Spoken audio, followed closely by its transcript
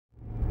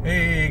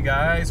Hey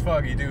guys,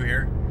 Foggy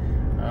here.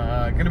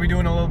 Gonna be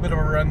doing a little bit of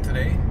a run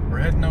today. We're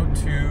heading out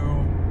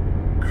to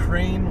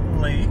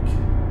Crane Lake,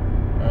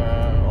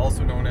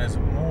 also known as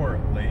Moore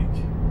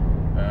Lake.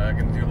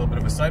 Gonna do a little bit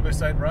of a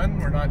side-by-side run.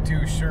 We're not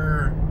too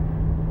sure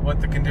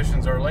what the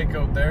conditions are like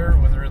out there,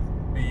 whether it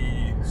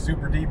be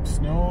super deep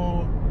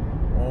snow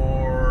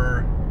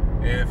or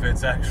if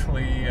it's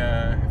actually,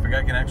 if a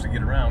guy can actually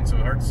get around. So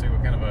hard to say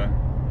what kind of a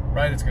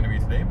ride it's gonna be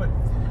today, but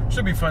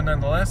should be fun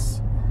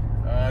nonetheless.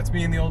 It's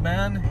me and the old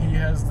man. He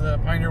has the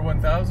Pioneer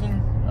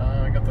 1000.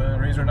 I got the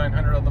Razor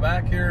 900 on the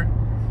back here,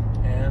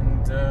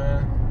 and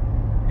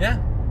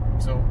yeah,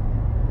 so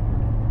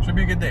should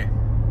be a good day.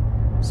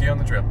 See you on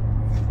the trail.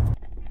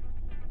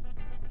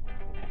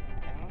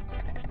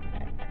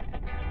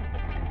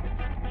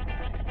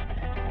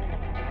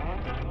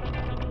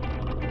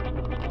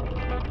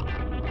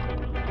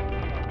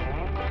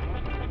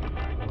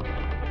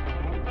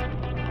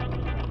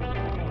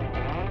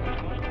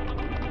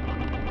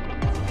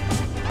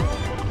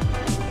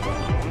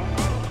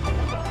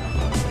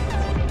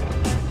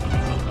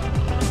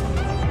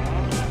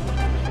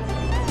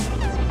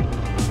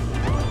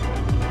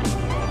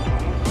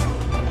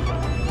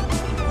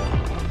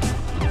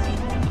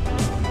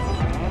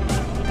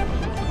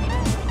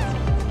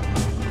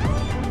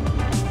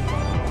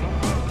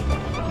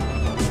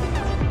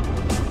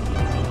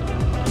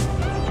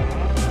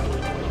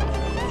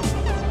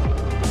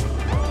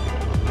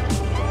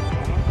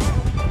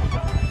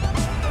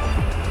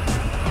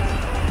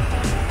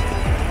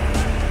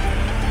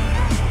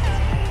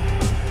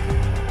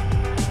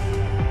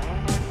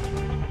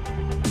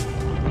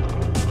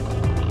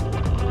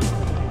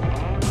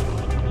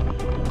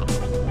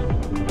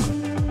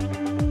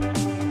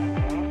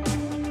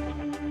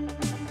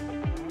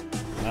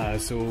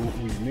 So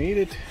we made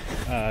it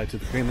to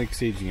the Crane Lake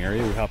staging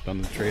area. We hopped on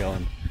the trail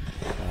and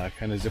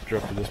kind of zipped her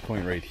up to this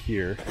point right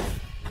here.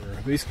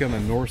 We're basically on the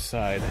north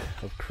side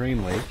of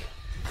Crane Lake,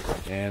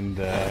 and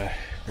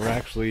we're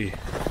actually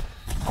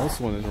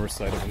also on the north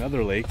side of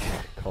another lake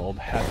called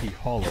Happy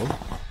Hollow,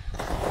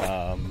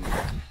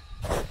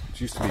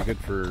 which used to be good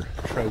for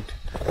trout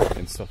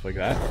and stuff like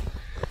that.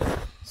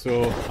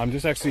 So I'm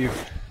just actually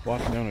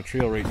walking down a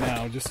trail right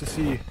now just to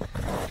see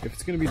if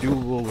it's going to be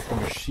doable with the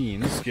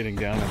machines getting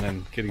down and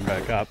then getting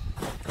back up.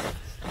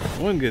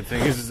 One good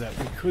thing is that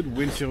we could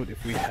winch out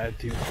if we had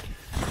to. So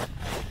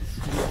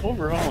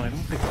overall, I don't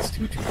think it's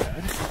too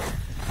bad.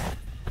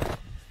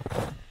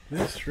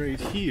 This right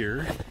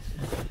here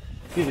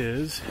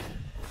is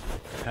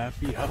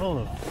Happy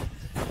Hollow.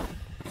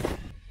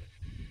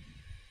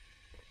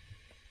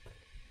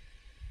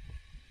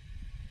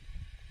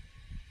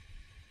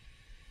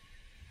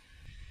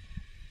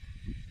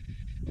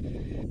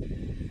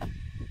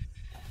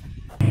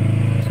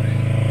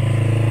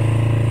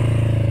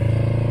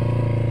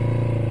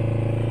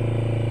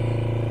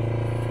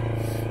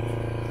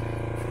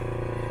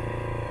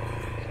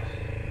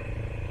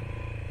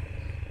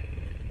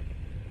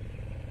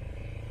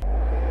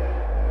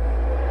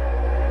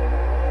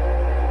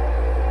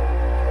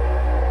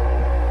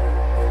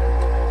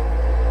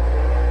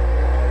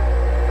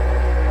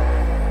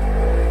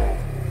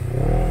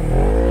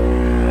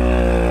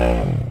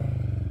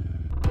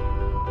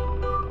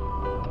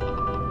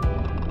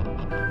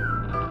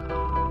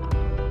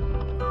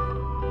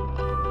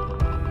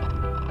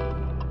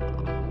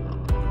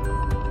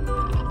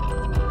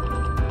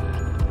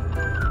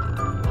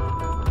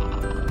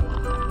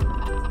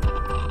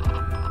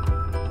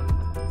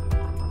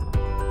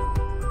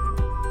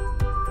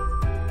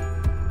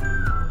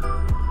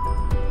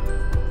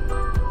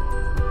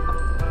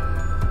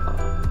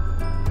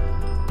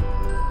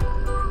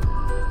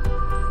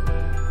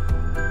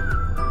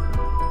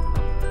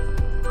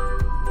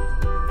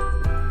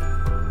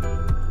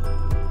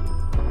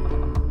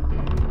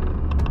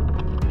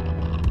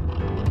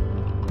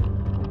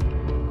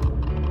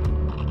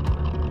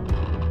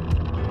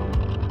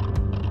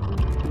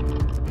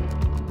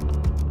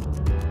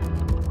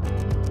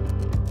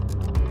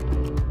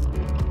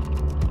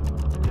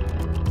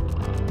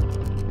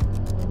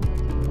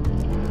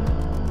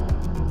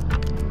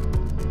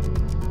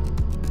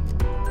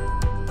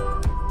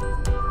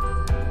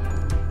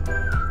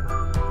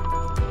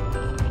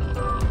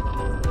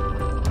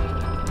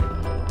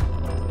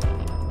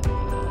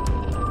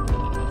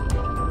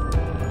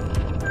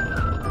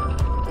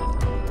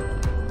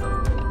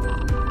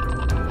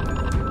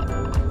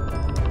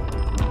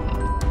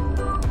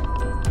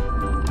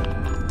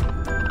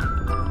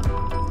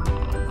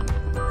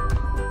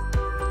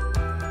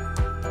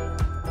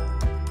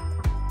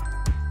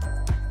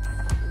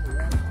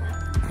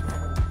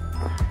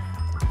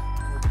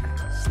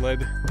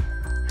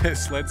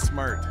 Sled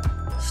smart,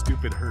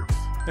 stupid hurts.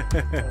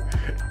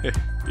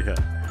 Yeah.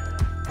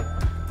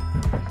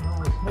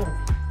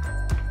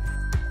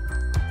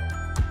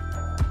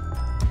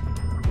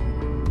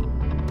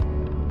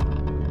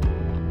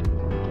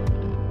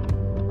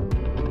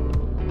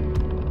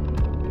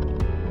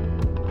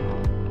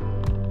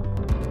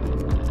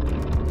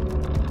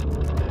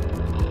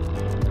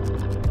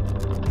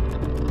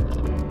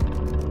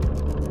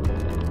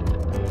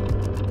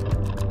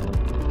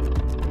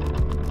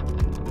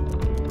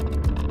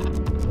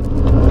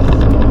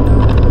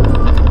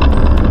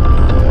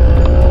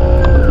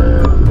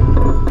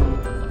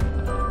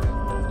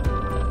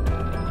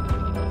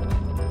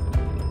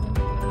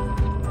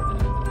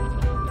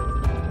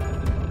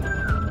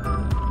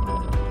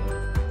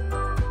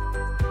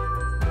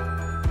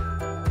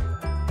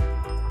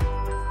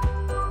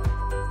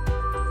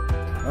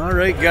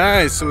 Alright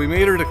guys, so we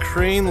made her to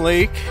Crane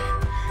Lake.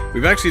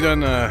 We've actually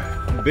done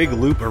a big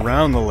loop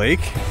around the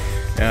lake,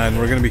 and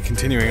we're going to be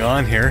continuing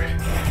on here.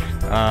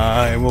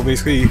 And we'll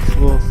complete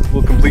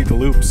the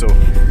loop. So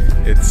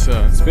it's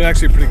been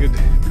actually a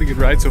pretty good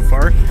ride so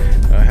far.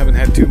 I haven't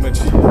had too much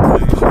issues with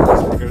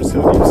regards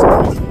to how deep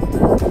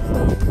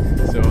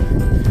it is. So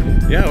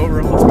yeah,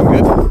 overall it's been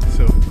good.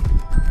 So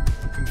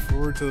looking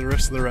forward to the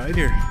rest of the ride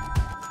here.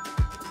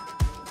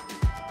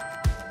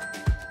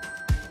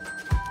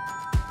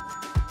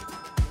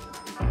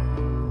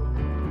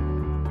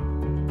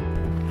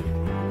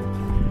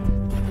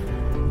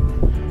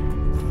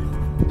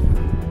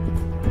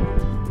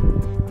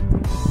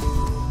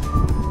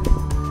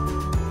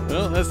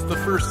 Well, that's the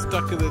first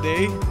stuck of the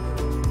day.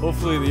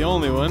 Hopefully the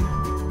only one.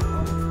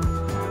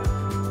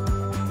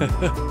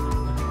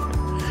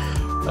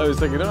 I was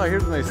thinking, oh,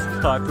 here's a nice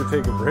spot to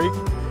take a break.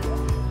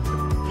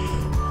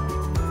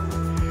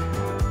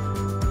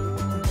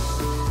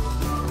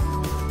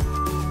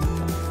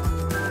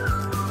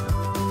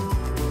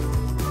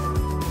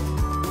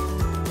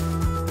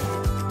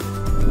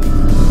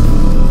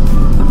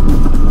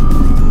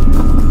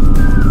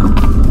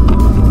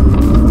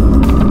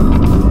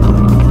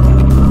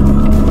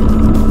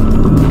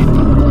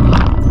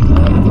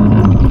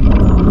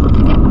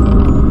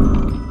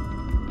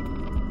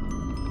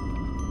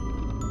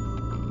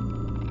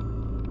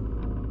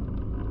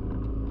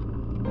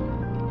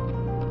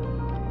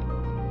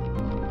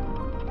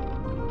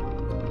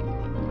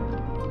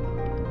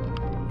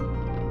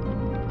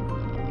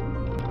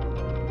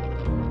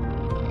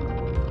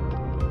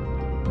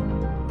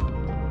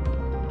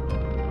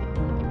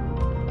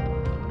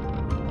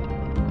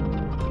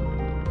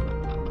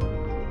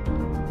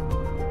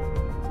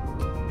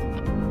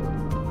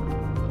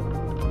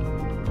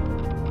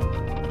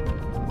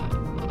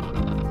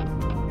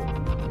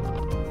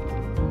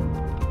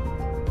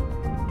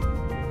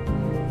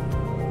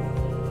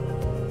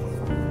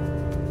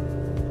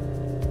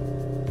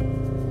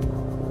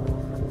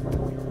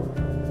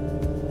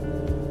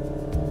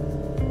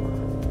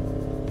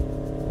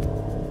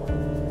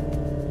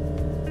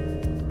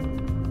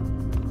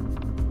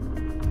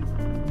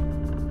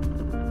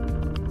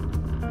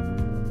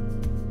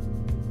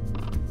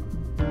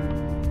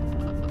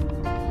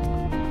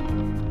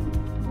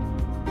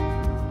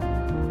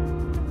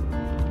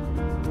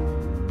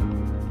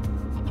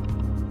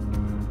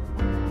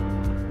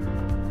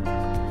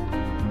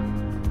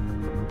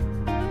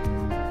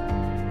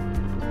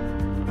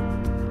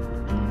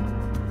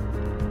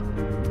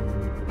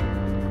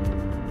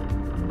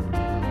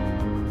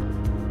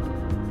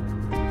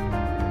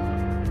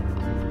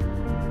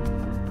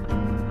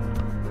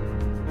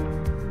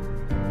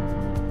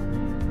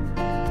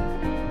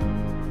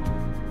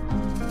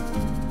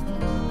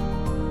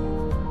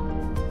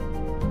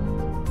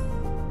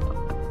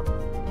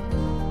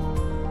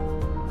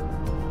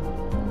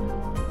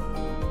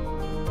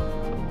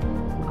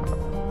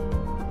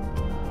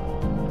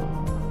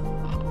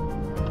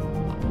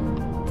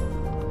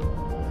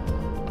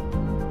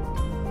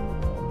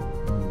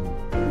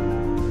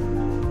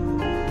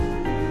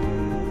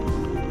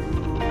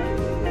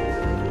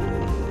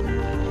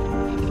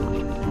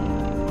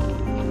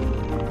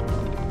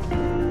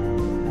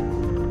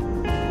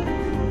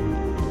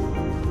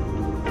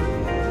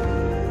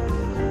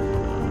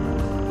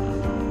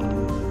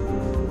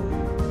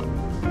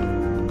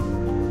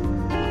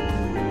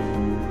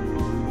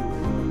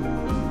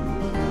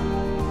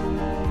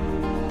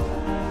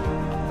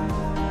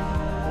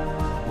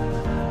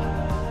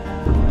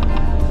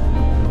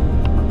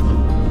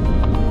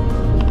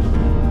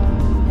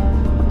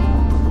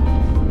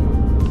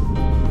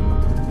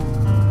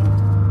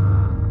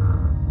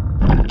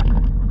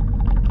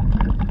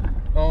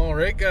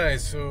 Alright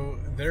guys, so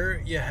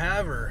there you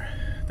have her.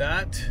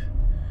 That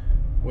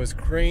was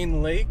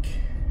Crane Lake,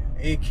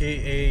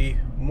 aka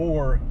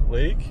Moore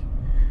Lake.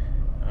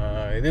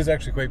 It is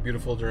actually quite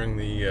beautiful during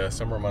the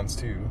summer months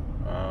too.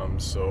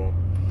 So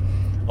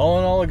all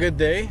in all, a good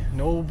day.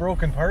 No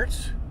broken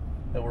parts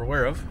that we're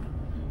aware of.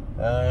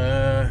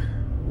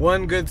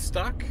 One good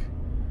stuck,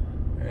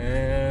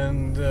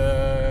 and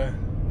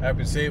happy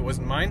to say it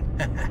wasn't mine.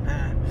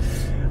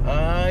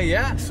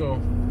 Yeah, so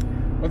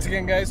once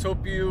again guys,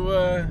 hope you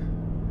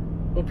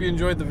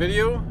enjoyed the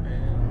video.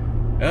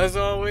 As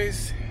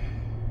always,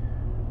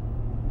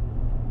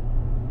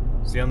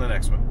 see you on the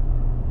next one.